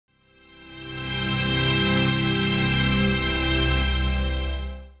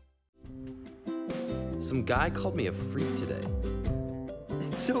Some guy called me a freak today.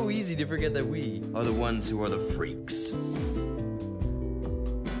 It's so easy to forget that we are the ones who are the freaks.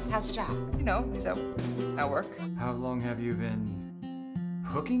 How's Jack? You know, he's at work. How long have you been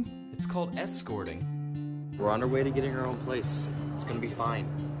hooking? It's called escorting. We're on our way to getting our own place. It's gonna be fine.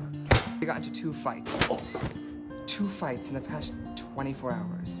 We got into 2 fights. 2 fights in the past 24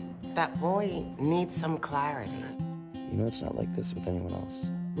 hours. That boy needs some clarity. You know it's not like this with anyone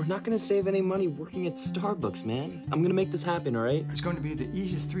else. We're not gonna save any money working at Starbucks, man. I'm gonna make this happen, all right? It's going to be the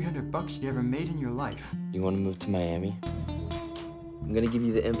easiest $300 you ever made in your life. You wanna move to Miami? I'm gonna give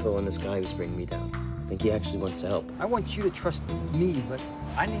you the info on this guy who's bringing me down. I think he actually wants to help. I want you to trust me, but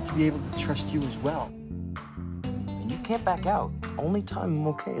I need to be able to trust you as well. And you can't back out. Only time I'm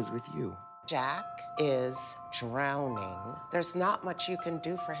okay is with you. Jack is drowning. There's not much you can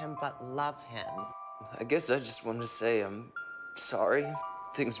do for him but love him. I guess I just wanted to say I'm sorry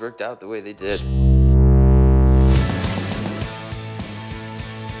things worked out the way they did.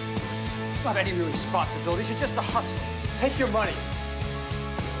 Not any real responsibilities, you're just a hustler. Take your money.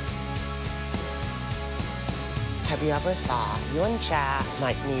 Have you ever thought you and Jack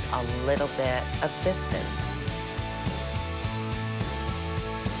might need a little bit of distance?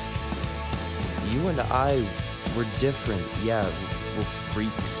 You and I, we're different. Yeah, we're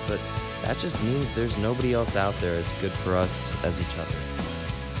freaks, but that just means there's nobody else out there as good for us as each other.